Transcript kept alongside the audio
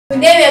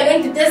Today we are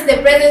going to test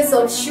the presence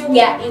of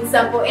sugar in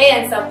sample A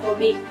and sample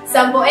B.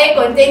 Sample A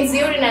contains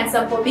urine and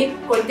sample B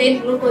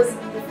contains glucose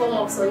in the form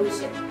of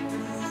solution.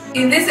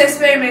 In this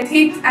experiment,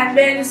 heat and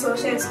Benedict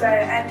solution is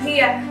required, and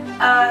here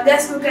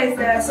gas cooker is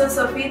the source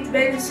of heat,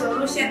 Benedict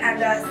solution,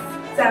 and the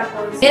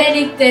samples.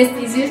 Benedict test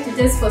is used to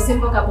test for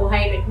simple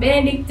carbohydrate.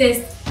 Benedict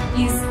test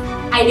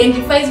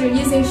identifies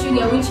reducing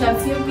sugar which have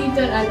few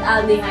ketone and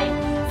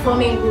aldehyde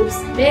forming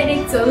groups.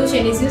 Benedict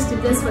solution is used to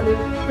test for the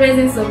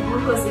presence of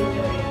glucose in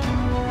urine.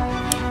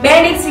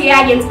 Benedict's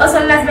reagent, also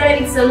known as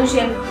Benedict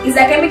solution, is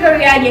a chemical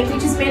reagent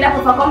which is made up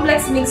of a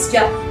complex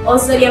mixture of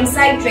sodium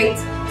citrate,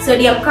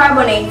 sodium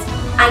carbonate,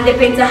 and the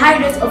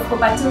pentahydrate of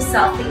copper-2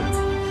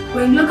 sulfate.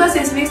 When glucose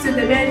is mixed with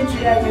the Benedict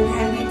reagent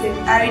and heated,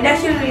 a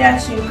reduction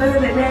reaction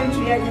causes the Benedict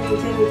reagent to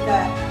change its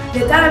color. The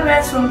color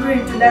varies from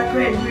green to dark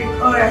red, green,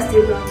 or rusty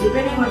brown,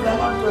 depending on the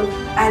amount of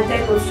and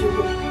type of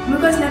sugar.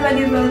 Glucose never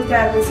gives out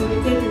color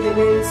precipitated in the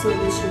Benedict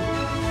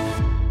solution.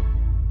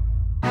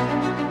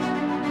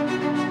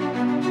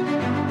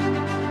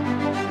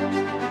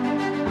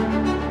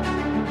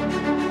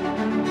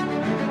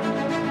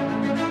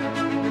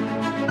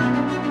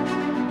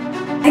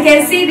 I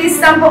can see this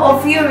sample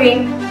of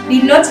urine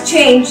did not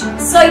change,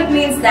 so it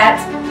means that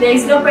there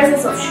is no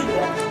presence of sugar.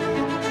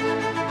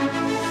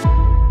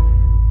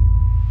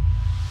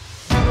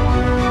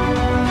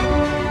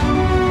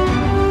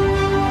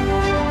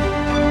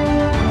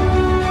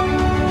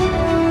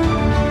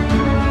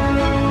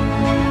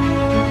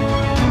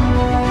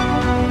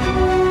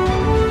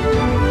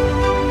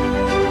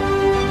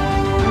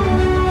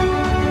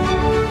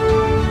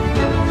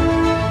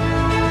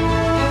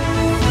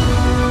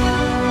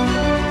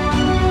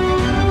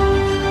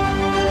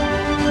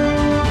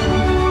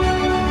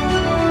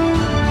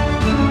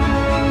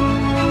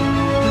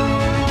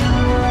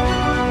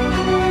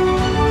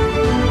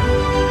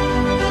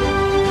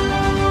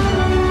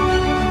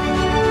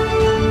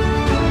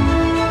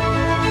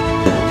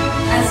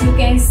 As you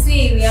can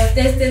see, we have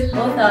tested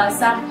both our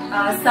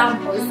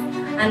samples,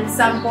 and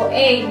sample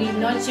A did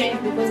not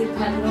change because it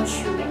had no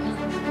sugar,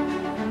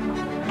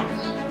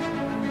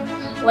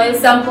 while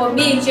sample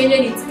B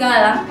changed its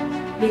color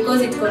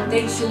because it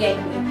contained sugar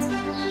in it.